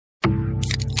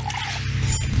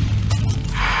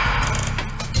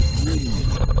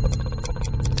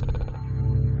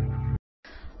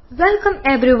Welcome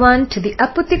everyone to the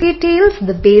Apothecary Tales,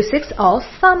 the basics of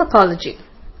pharmacology.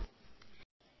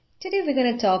 Today we're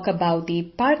going to talk about the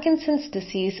Parkinson's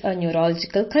disease, a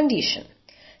neurological condition.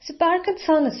 So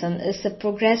Parkinsonism is a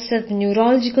progressive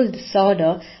neurological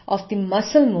disorder of the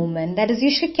muscle movement that is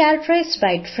usually characterized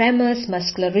by tremors,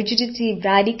 muscular rigidity,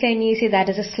 bradykinesia, that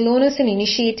is a slowness in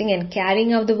initiating and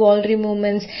carrying out the voluntary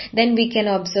movements. Then we can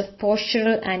observe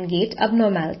postural and gait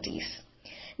abnormalities.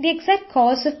 The exact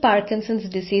cause of Parkinson's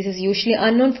disease is usually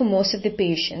unknown for most of the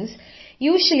patients.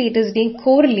 Usually it is being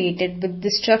correlated with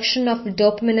destruction of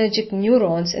dopaminergic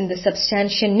neurons in the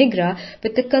substantia nigra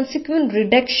with the consequent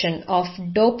reduction of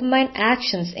dopamine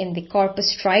actions in the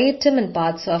corpus striatum and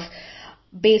parts of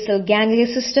basal ganglia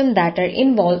system that are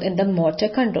involved in the motor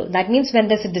control. That means when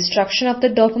there's a destruction of the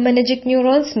dopaminergic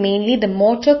neurons, mainly the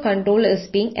motor control is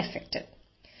being affected.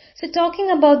 So talking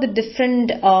about the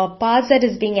different parts that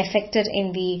is being affected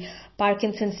in the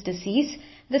Parkinson's disease,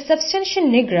 the substantia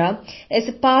nigra is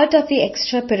a part of the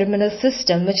extrapyramidal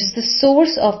system which is the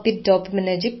source of the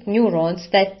dopaminergic neurons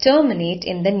that terminate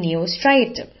in the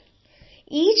neostriatum.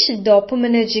 Each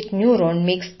dopaminergic neuron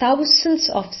makes thousands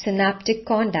of synaptic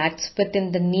contacts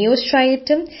within the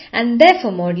neostriatum and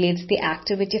therefore modulates the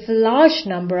activity of a large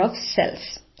number of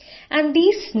cells. And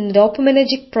these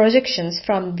dopaminergic projections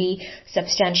from the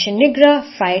substantia nigra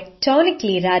fire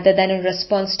tonically rather than in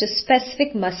response to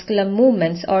specific muscular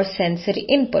movements or sensory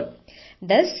input.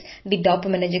 Thus, the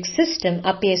dopaminergic system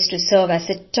appears to serve as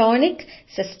a tonic,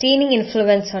 sustaining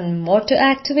influence on motor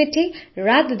activity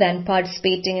rather than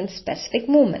participating in specific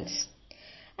movements.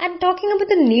 And talking about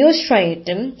the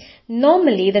neostriatum,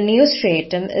 normally the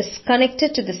neostriatum is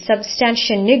connected to the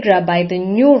substantia nigra by the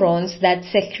neurons that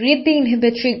secrete the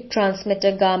inhibitory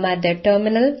transmitter gamma at their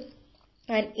terminal,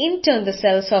 and in turn the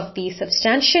cells of the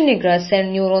substantia nigra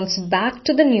send neurons back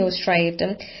to the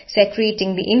neostriatum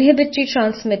secreting the inhibitory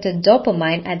transmitter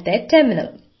dopamine at their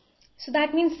terminal. So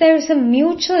that means there is a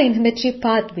mutual inhibitory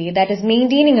pathway that is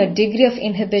maintaining a degree of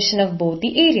inhibition of both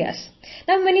the areas.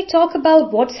 Now when you talk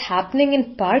about what's happening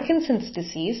in Parkinson's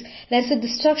disease, there is a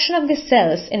destruction of the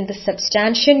cells in the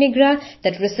substantia nigra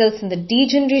that results in the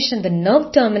degeneration of the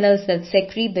nerve terminals that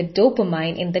secrete the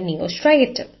dopamine in the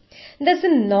neostriatum. Thus, the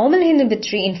normal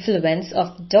inhibitory influence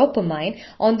of dopamine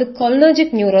on the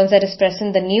cholinergic neurons that is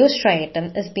present in the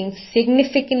neostriatum is being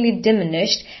significantly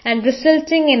diminished and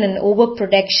resulting in an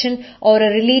overproduction or a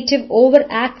relative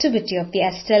overactivity of the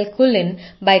acetylcholine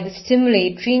by the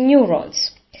stimulatory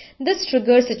neurons. This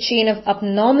triggers a chain of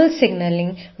abnormal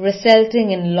signaling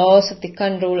resulting in loss of the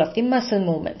control of the muscle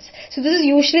movements. So this is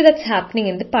usually that's happening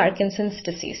in the Parkinson's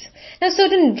disease. Now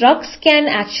certain drugs can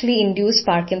actually induce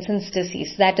Parkinson's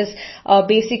disease. That is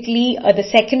basically the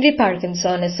secondary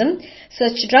Parkinsonism.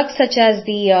 Such drugs such as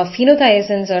the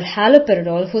phenothiazines or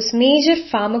haloperidol, whose major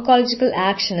pharmacological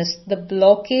action is the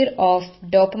blockade of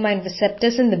dopamine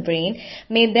receptors in the brain,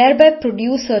 may thereby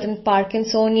produce certain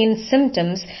Parkinsonian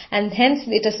symptoms, and hence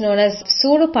it is known as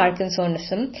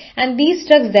Pseudoparkinsonism, and these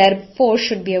drugs therefore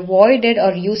should be avoided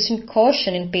or used in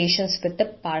caution in patients with the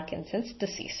Parkinson's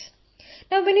disease.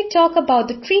 Now when you talk about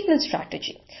the treatment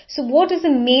strategy, so what is the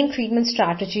main treatment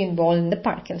strategy involved in the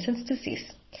Parkinson's disease?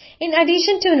 In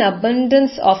addition to an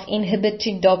abundance of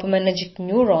inhibitory dopaminergic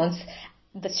neurons,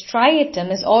 the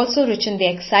striatum is also rich in the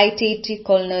excitatory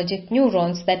cholinergic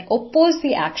neurons that oppose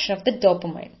the action of the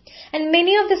dopamine. And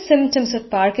many of the symptoms of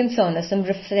Parkinsonism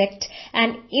reflect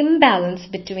an imbalance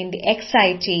between the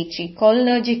excitatory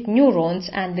cholinergic neurons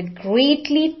and the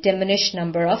greatly diminished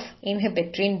number of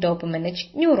inhibitory and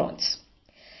dopaminergic neurons.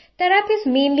 Therapy is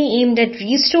mainly aimed at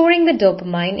restoring the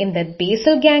dopamine in the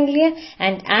basal ganglia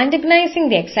and antagonizing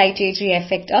the excitatory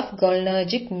effect of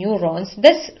cholinergic neurons,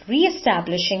 thus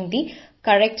re-establishing the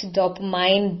correct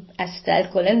dopamine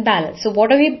acetylcholine balance. So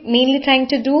what are we mainly trying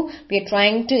to do? We are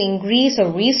trying to increase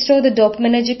or restore the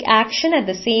dopaminergic action, at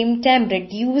the same time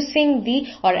reducing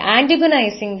or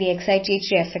antagonizing the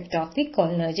excitatory effect of the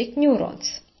cholinergic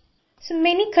neurons. So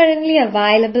many currently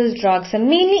available drugs are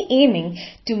mainly aiming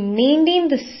to maintain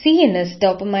the CNS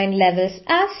dopamine levels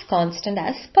as constant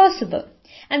as possible.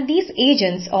 And these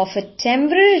agents offer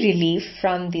temporary relief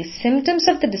from the symptoms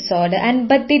of the disorder,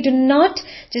 but they do not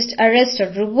just arrest or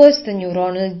reverse the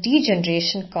neuronal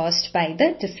degeneration caused by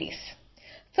the disease.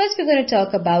 First, we're going to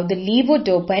talk about the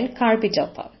Levodopa and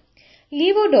Carbidopa.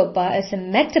 Levodopa is a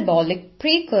metabolic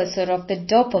precursor of the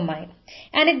dopamine,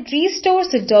 and it restores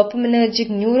the dopaminergic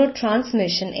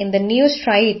neurotransmission in the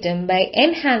neostriatum by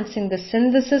enhancing the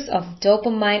synthesis of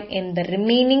dopamine in the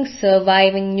remaining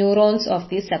surviving neurons of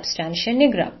the substantia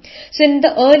nigra. So in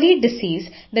the early disease,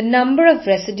 the number of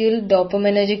residual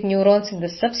dopaminergic neurons in the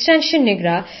substantia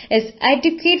nigra is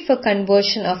adequate for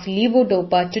conversion of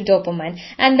levodopa to dopamine,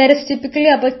 and there is typically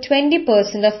about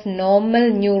 20% of normal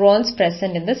neurons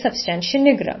present in the substantia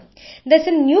nigra. Thus,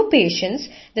 in new patients,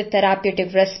 the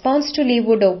therapeutic response to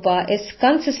levodopa is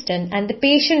consistent and the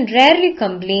patient rarely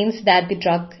complains that the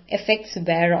drug effects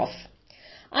wear off.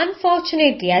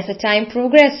 Unfortunately, as the time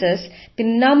progresses, the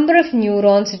number of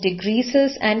neurons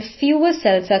decreases and fewer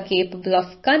cells are capable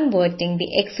of converting the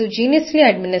exogenously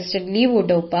administered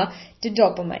levodopa to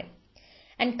dopamine.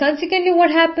 And consequently, what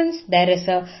happens? There is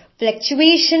a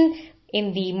fluctuation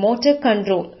in the motor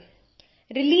control.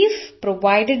 Relief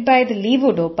provided by the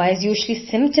levodopa is usually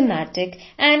symptomatic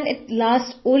and it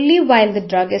lasts only while the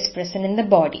drug is present in the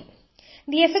body.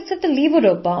 The effects of the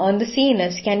levodopa on the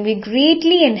CNS can be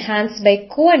greatly enhanced by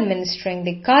co-administering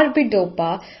the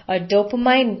carbidopa or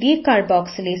dopamine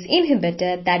decarboxylase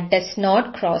inhibitor that does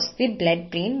not cross the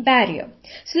blood-brain barrier.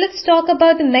 So let's talk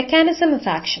about the mechanism of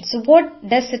action. So what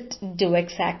does it do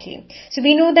exactly? So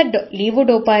we know that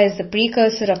levodopa is the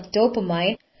precursor of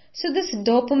dopamine. So this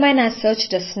dopamine as such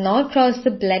does not cross the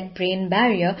blood-brain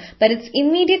barrier, but its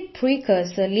immediate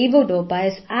precursor levodopa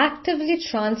is actively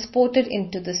transported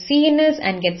into the CNS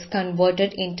and gets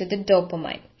converted into the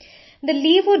dopamine. The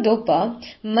levodopa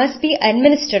must be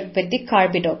administered with the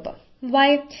carbidopa.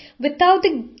 Why? Without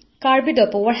the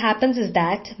carbidopa, what happens is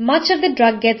that much of the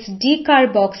drug gets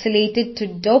decarboxylated to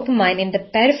dopamine in the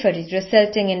periphery,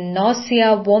 resulting in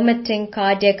nausea, vomiting,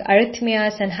 cardiac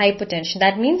arrhythmias, and hypotension.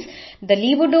 That means the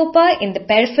levodopa in the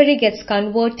periphery gets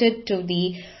converted to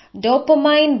the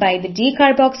dopamine by the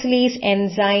decarboxylase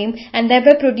enzyme and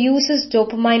thereby produces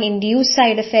dopamine-induced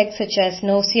side effects such as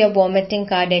nausea, vomiting,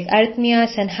 cardiac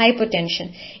arrhythmias, and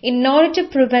hypotension. In order to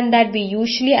prevent that, we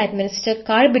usually administer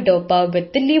carbidopa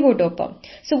with the levodopa.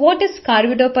 So what does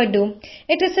carbidopa do?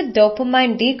 It is a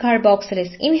dopamine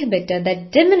decarboxylase inhibitor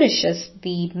that diminishes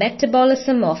the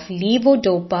metabolism of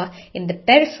levodopa in the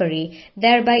periphery,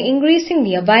 thereby increasing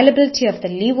the availability of the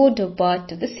levodopa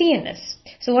to the CNS.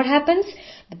 So what happens?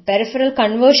 The peripheral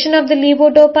conversion of the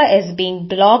levodopa is being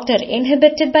blocked or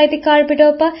inhibited by the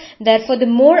carbidopa. Therefore, the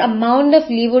more amount of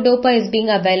levodopa is being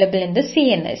available in the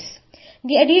CNS.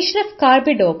 The addition of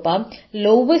carbidopa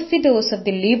lowers the dose of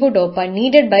the levodopa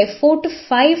needed by 4 to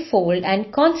 5-fold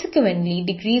and consequently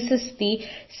decreases the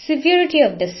severity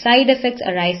of the side effects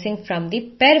arising from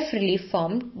the peripherally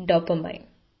formed dopamine.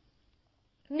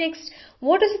 Next,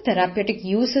 what is the therapeutic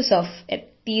uses of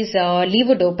these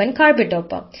levodopa and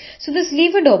carbidopa? So this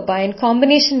levodopa in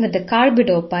combination with the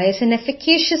carbidopa is an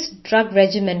efficacious drug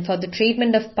regimen for the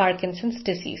treatment of Parkinson's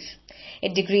disease.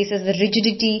 It decreases the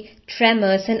rigidity,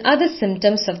 tremors and other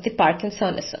symptoms of the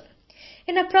Parkinsonism.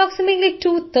 In approximately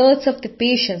 2/3 of the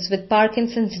patients with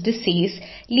Parkinson's disease,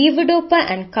 levodopa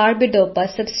and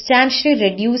carbidopa substantially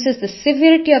reduces the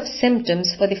severity of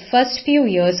symptoms for the first few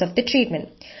years of the treatment.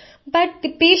 But the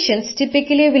patients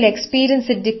typically will experience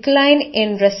a decline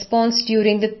in response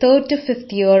during the 3rd to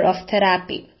 5th year of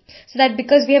therapy. So that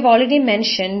because we have already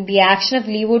mentioned the action of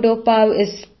levodopa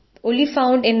is only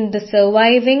found in the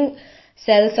surviving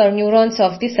cells or neurons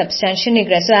of the substantia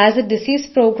nigra. So as the disease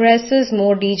progresses,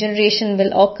 more degeneration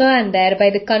will occur and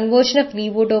thereby the conversion of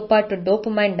levodopa to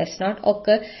dopamine does not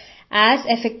occur as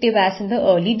effective as in the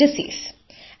early disease.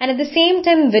 And at the same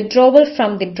time, withdrawal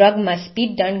from the drug must be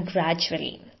done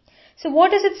gradually. So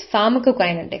what is its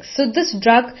pharmacokinetics? So this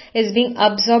drug is being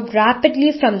absorbed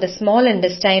rapidly from the small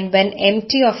intestine when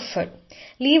empty of food.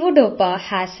 Levodopa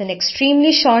has an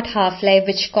extremely short half-life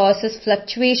which causes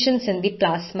fluctuations in the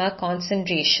plasma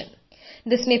concentration.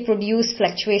 This may produce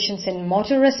fluctuations in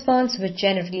motor response which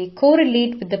generally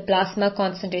correlate with the plasma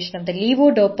concentration of the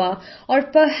levodopa or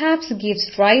perhaps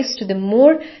gives rise to the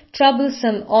more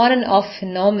troublesome on and off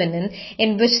phenomenon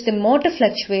in which the motor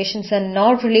fluctuations are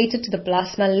not related to the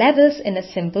plasma levels in a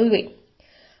simple way.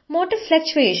 Motor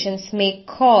fluctuations may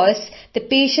cause the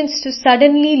patients to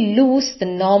suddenly lose the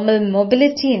normal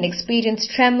mobility and experience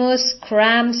tremors,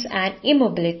 cramps and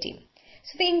immobility.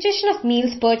 So the ingestion of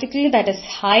meals, particularly that is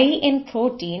high in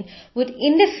protein, would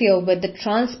interfere with the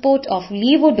transport of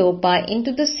levodopa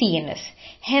into the CNS.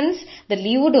 Hence, the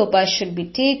levodopa should be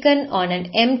taken on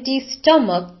an empty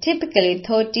stomach, typically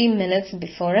 30 minutes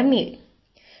before a meal.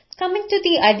 Coming to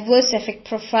the adverse effect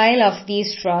profile of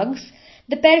these drugs,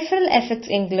 The peripheral effects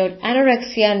include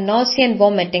anorexia, nausea and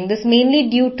vomiting. This mainly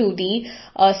due to the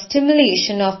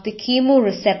stimulation of the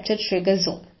chemoreceptor trigger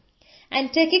zone. And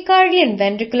tachycardia and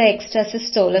ventricular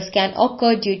extrasystoles can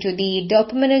occur due to the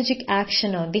dopaminergic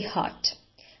action on the heart.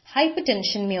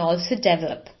 Hypertension may also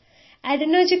develop.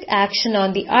 Adrenergic action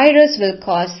on the iris will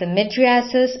cause the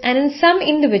mydriasis, and in some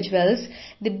individuals,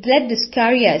 the blood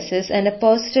dyscariasis and a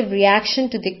positive reaction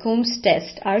to the COMT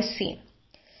test are seen.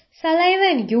 Saliva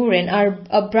and urine are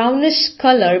a brownish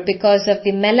color because of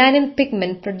the melanin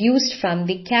pigment produced from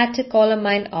the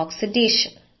catecholamine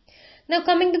oxidation. Now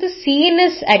coming to the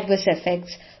CNS adverse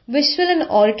effects, visual and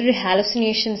auditory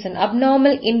hallucinations and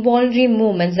abnormal involuntary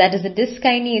movements, that is the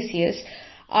dyskinesias,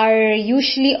 are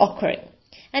usually occurring.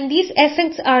 And these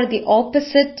effects are the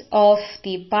opposite of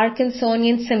the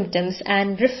Parkinsonian symptoms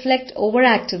and reflect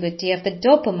overactivity of the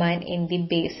dopamine in the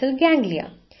basal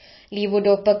ganglia.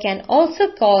 Levodopa can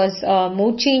also cause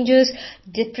mood changes,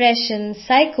 depression,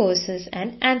 psychosis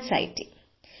and anxiety.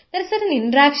 There are certain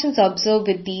interactions observed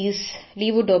with these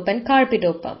levodopa and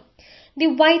carbidopa.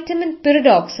 The vitamin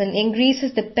pyridoxine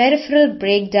increases the peripheral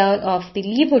breakdown of the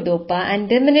levodopa and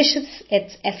diminishes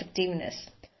its effectiveness.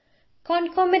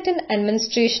 Concomitant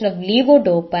administration of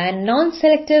levodopa and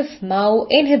non-selective MAO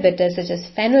inhibitors such as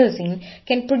phenelzine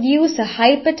can produce a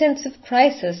hypertensive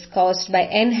crisis caused by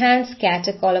enhanced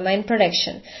catecholamine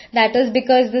production. That is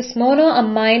because this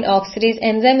monoamine oxidase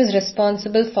enzyme is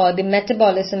responsible for the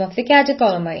metabolism of the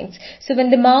catecholamines. So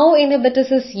when the MAO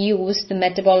inhibitors is used, the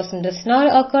metabolism does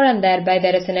not occur and thereby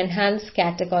there is an enhanced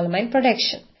catecholamine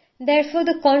production. Therefore,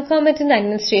 the concomitant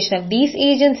administration of these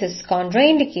agents is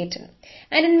contraindicated.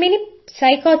 And in many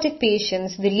psychotic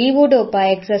patients, the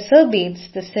levodopa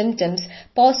exacerbates the symptoms,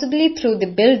 possibly through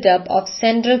the buildup of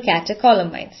central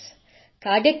catecholamines.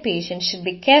 Cardiac patients should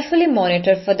be carefully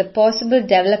monitored for the possible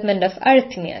development of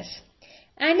arrhythmias.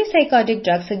 Antipsychotic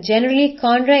drugs are generally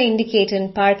contraindicated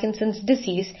in Parkinson's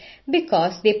disease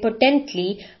because they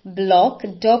potently block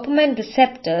dopamine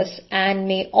receptors and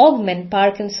may augment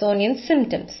Parkinsonian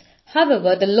symptoms.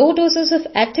 However, the low doses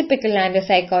of atypical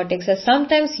antipsychotics are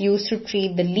sometimes used to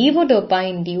treat the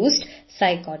levodopa-induced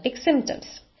psychotic symptoms.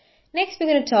 Next, we're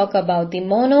going to talk about the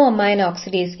monoamine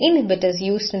oxidase inhibitors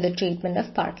used in the treatment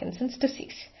of Parkinson's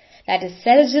disease. That is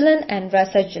sertraline and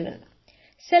rasagiline.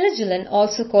 Sertraline,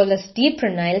 also called as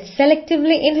deprenyl,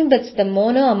 selectively inhibits the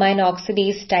monoamine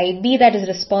oxidase type B that is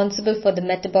responsible for the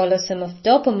metabolism of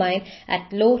dopamine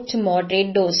at low to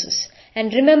moderate doses.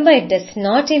 And remember, it does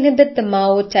not inhibit the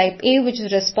MAO type A, which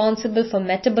is responsible for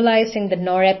metabolizing the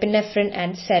norepinephrine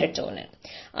and serotonin,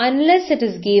 unless it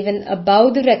is given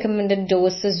above the recommended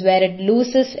doses where it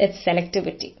loses its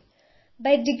selectivity.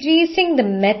 By decreasing the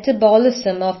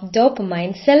metabolism of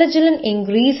dopamine, sertraline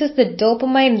increases the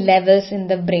dopamine levels in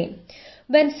the brain.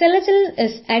 When sertraline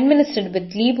is administered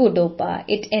with levodopa,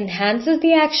 it enhances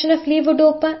the action of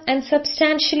levodopa and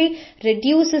substantially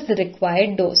reduces the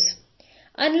required dose.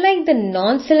 Unlike the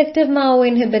non-selective MAO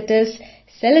inhibitors,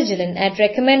 sertraline at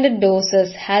recommended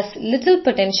doses has little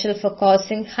potential for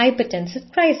causing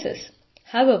hypertensive crisis.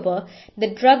 However,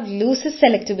 the drug loses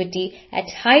selectivity at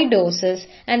high doses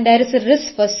and there is a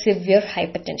risk for severe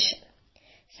hypertension.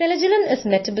 Sertraline is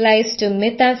metabolized to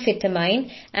methamphetamine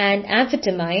and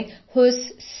amphetamine,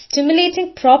 whose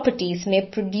stimulating properties may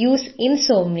produce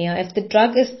insomnia if the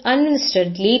drug is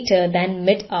administered later than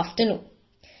mid-afternoon.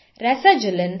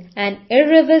 Rasagiline, an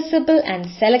irreversible and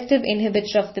selective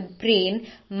inhibitor of the brain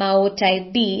MAO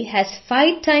type B, has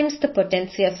 5 times the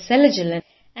potency of sertraline,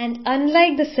 and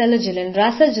unlike the sertraline,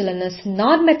 rasagiline is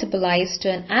not metabolized to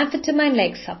an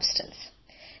amphetamine-like substance.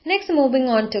 Next, moving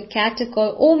on to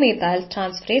catechol O-methyl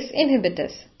transferase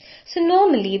inhibitors. So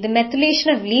normally, the methylation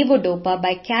of levodopa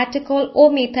by catechol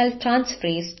O-methyl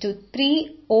transferase to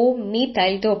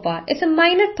 3-O-methyl-dopa is a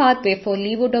minor pathway for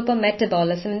levodopa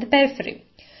metabolism in the periphery.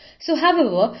 So,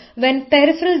 however, when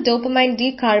peripheral dopamine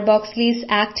decarboxylase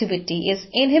activity is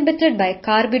inhibited by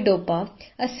carbidopa,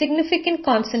 a significant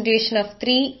concentration of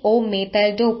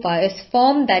 3-O-methyl-dopa is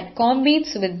formed that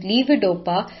competes with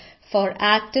levodopa for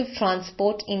active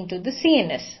transport into the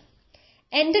CNS.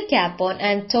 Endocapone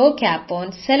and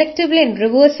tolcapone selectively and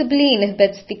reversibly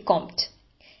inhibits the COMT.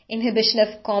 Inhibition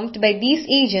of COMT by these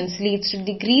agents leads to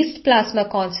decreased plasma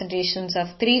concentrations of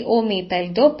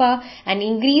 3-O-methyl-dopa and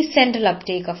increased central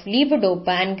uptake of levodopa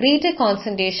and greater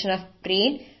concentration of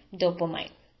brain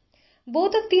dopamine.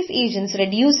 Both of these agents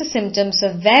reduce the symptoms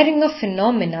of wearing off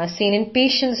phenomena seen in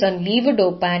patients on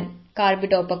levodopa and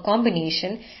carbidopa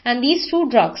combination, and these two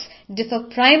drugs differ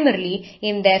primarily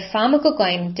in their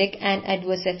pharmacokinetic and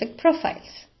adverse effect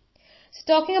profiles. So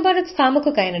talking about its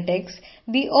pharmacokinetics,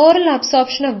 the oral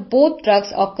absorption of both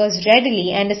drugs occurs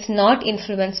readily and is not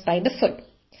influenced by the food.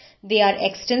 They are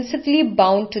extensively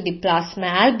bound to the plasma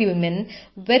albumin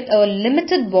with a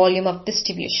limited volume of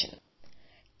distribution.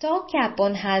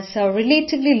 Tau-capon has a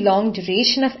relatively long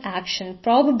duration of action,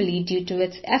 probably due to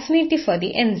its affinity for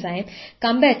the enzyme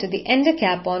compared to the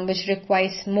endocapon, which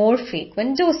requires more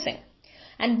frequent dosing.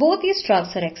 And both these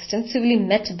drugs are extensively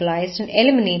metabolized and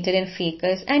eliminated in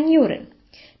feces and urine.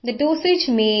 The dosage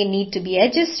may need to be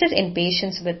adjusted in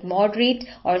patients with moderate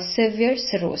or severe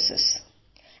cirrhosis.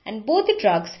 And both the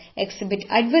drugs exhibit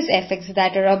adverse effects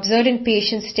that are observed in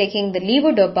patients taking the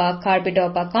Levodopa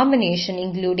Carbidopa combination,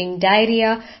 including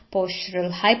diarrhea,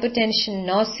 postural hypotension,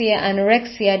 nausea,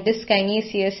 anorexia,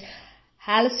 dyskinesias,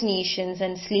 hallucinations,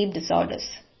 and sleep disorders.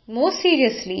 Most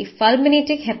seriously,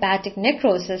 fulminatic hepatic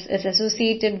necrosis is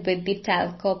associated with the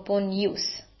tau-capon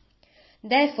use.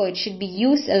 Therefore, it should be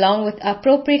used along with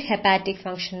appropriate hepatic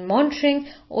function monitoring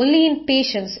only in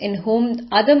patients in whom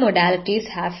other modalities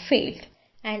have failed.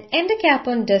 And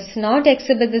endocapon does not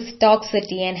exhibit this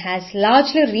toxicity and has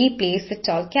largely replaced the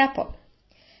tau-capon.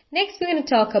 Next, we're going to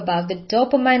talk about the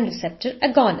dopamine receptor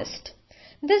agonist.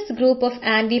 This group of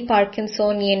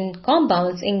anti-Parkinsonian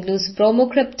compounds includes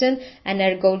bromocriptine, an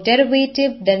ergot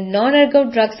derivative, then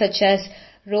non-ergot drugs such as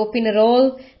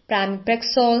ropinirole,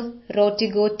 pramipexole,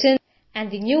 rotigotine,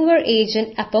 and the newer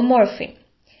agent apomorphine.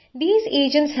 These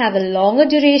agents have a longer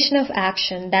duration of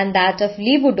action than that of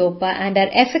levodopa and are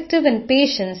effective in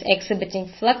patients exhibiting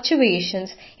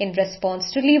fluctuations in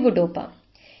response to levodopa.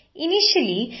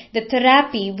 Initially, the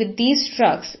therapy with these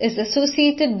drugs is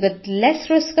associated with less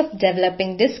risk of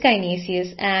developing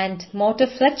dyskinesias and motor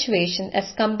fluctuation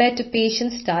as compared to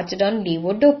patients started on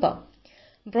levodopa.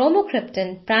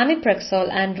 Bromocriptine,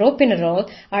 pramipexole, and ropinirole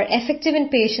are effective in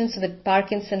patients with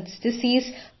Parkinson'S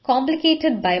disease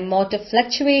complicated by motor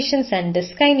fluctuations and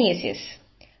dyskinesias.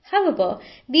 However,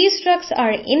 these drugs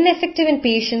are ineffective in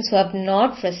patients who have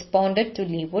not responded to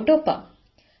levodopa.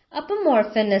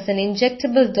 Apomorphine is an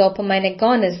injectable dopamine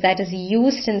agonist that is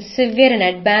used in severe and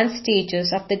advanced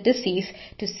stages of the disease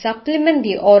to supplement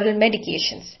the oral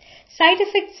medications. Side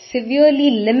effects severely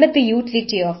limit the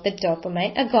utility of the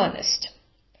dopamine agonist.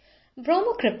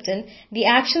 Bromocriptine, the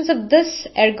actions of this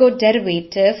ergot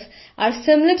derivative are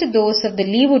similar to those of the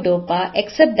levodopa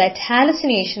except that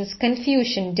hallucinations,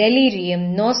 confusion,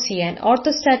 delirium, nausea and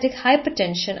orthostatic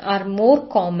hypotension are more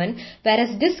common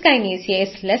whereas dyskinesia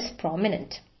is less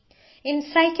prominent. In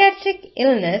psychiatric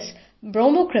illness,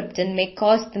 bromocriptine may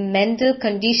cause the mental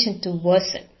condition to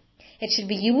worsen. It should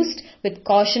be used with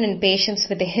caution in patients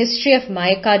with a history of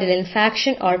myocardial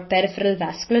infarction or peripheral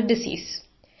vascular disease.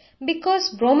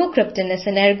 Because bromocriptine is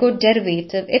an ergot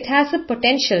derivative, it has the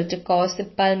potential to cause the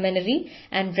pulmonary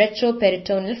and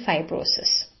retroperitoneal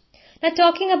fibrosis. Now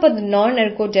talking about the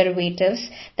non-ergot derivatives,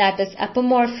 that is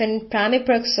apomorphine,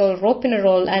 pramipexole,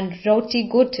 ropinirole and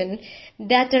rotigotine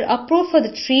that are approved for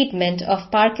the treatment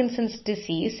of Parkinson's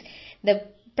disease, the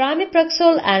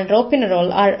pramipexole and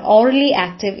ropinirole are orally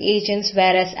active agents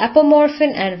whereas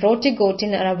apomorphine and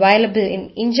rotigotine are available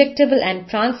in injectable and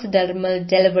transdermal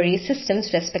delivery systems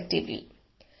respectively.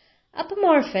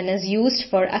 Apomorphine is used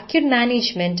for acute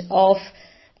management of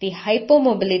the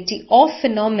hypomobility of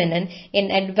phenomenon in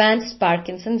advanced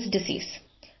Parkinson's disease.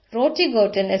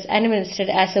 Rotigotine is administered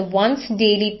as a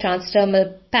once-daily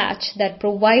transdermal patch that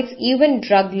provides even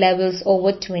drug levels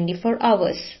over 24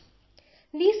 hours.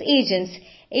 These agents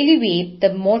alleviate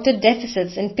the motor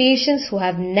deficits in patients who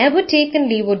have never taken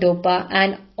levodopa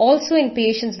and also in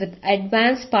patients with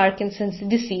advanced Parkinson's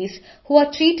disease who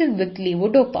are treated with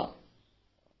levodopa.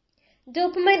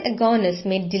 Dopamine agonists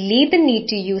may delay the need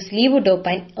to use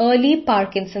levodopa in early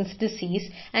Parkinson's disease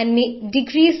and may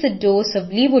decrease the dose of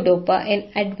levodopa in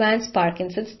advanced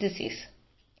Parkinson's disease.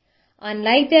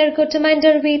 Unlike the ergotamine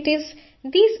derivatives,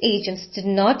 these agents do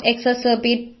not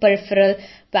exacerbate peripheral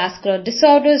vascular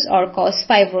disorders or cause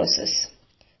fibrosis.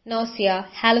 Nausea,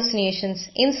 hallucinations,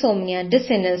 insomnia,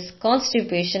 dizziness,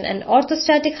 constipation and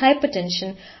orthostatic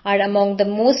hypotension are among the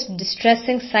most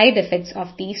distressing side effects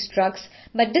of these drugs,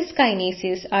 but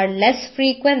dyskinesias are less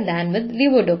frequent than with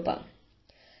levodopa.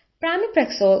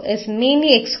 Pramipexole is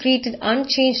mainly excreted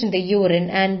unchanged in the urine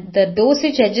and the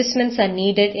dosage adjustments are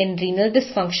needed in renal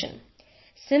dysfunction.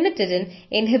 Cimetidine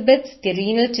inhibits the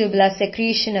renal tubular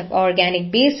secretion of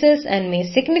organic bases and may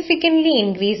significantly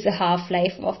increase the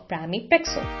half-life of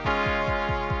pramipexole.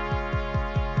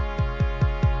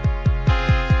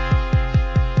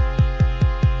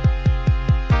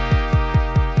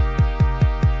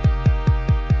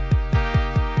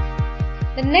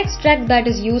 The next drug that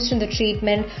is used in the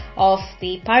treatment of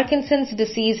the Parkinson's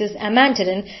disease is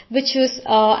Amantadine, which was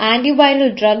an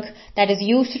antiviral drug that is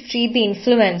used to treat the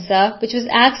influenza, which was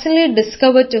accidentally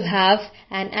discovered to have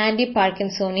an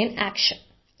anti-Parkinsonian action.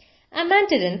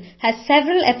 Amantadine has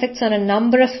several effects on a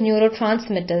number of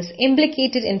neurotransmitters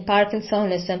implicated in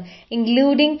Parkinsonism,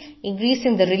 including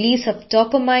increasing the release of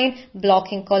dopamine,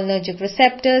 blocking cholinergic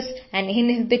receptors, and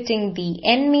inhibiting the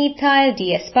N-methyl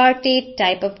D-aspartate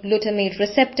type of glutamate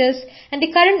receptors, and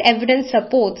the current evidence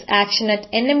supports action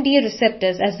at NMDA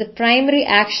receptors as the primary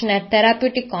action at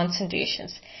therapeutic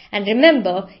concentrations. And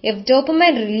remember, if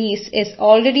dopamine release is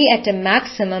already at a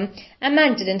maximum,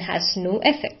 Amantadine has no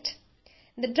effect.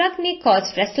 The drug may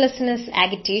cause restlessness,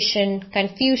 agitation,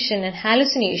 confusion and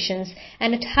hallucinations,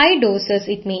 and at high doses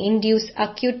it may induce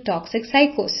acute toxic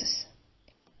psychosis.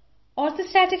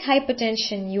 Orthostatic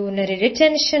hypotension, urinary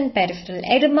retention, peripheral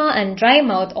edema and dry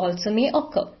mouth also may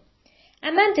occur.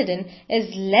 Amantadine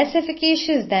is less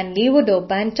efficacious than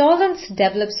levodopa and tolerance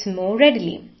develops more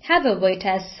readily. However, it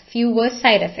has fewer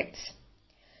side effects.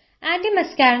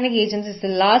 Antimuscarinic agents is the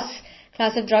last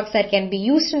class of drugs that can be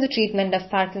used in the treatment of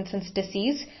Parkinson's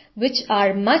disease, which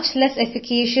are much less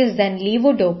efficacious than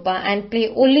levodopa and play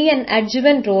only an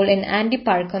adjuvant role in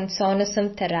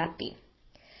anti-Parkinsonism therapy.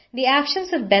 The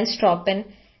actions of benztropine,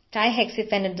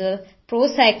 dihexyphenidil,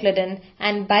 procyclidine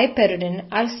and piperidine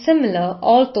are similar,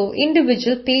 although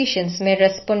individual patients may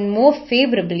respond more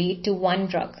favorably to one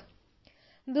drug.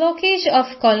 Blockage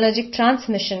of cholinergic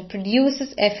transmission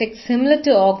produces effects similar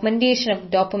to augmentation of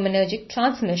dopaminergic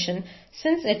transmission,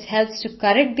 since it helps to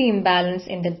correct the imbalance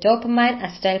in the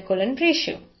dopamine-acetylcholine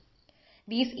ratio.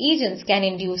 These agents can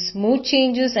induce mood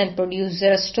changes and produce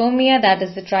xerostomia, that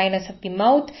is the dryness of the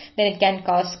mouth. Then it can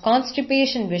cause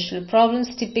constipation, visual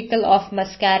problems typical of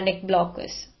muscarinic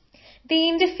blockers. They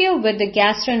interfere with the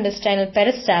gastrointestinal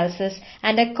peristalsis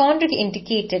and are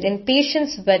contraindicated in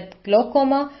patients with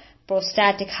glaucoma,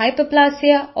 prostatic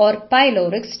hyperplasia or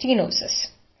pyloric stenosis.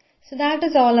 So that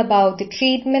is all about the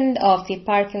treatment of the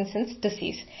Parkinson's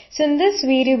disease. So in this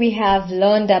video we have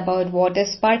learned about what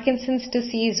is Parkinson's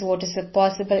disease, what is the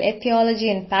possible etiology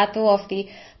and patho of the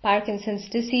Parkinson's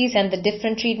disease and the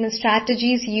different treatment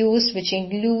strategies used, which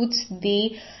includes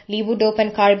the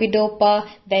Levodopa Carbidopa.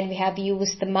 Then we have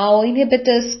used the MAO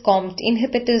inhibitors, COMT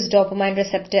inhibitors, dopamine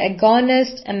receptor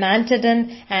agonists,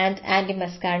 Amantadine and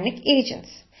antimuscarinic agents.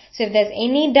 So if there's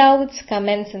any doubts,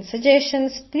 comments and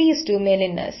suggestions, please do mail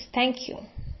in us. Thank you.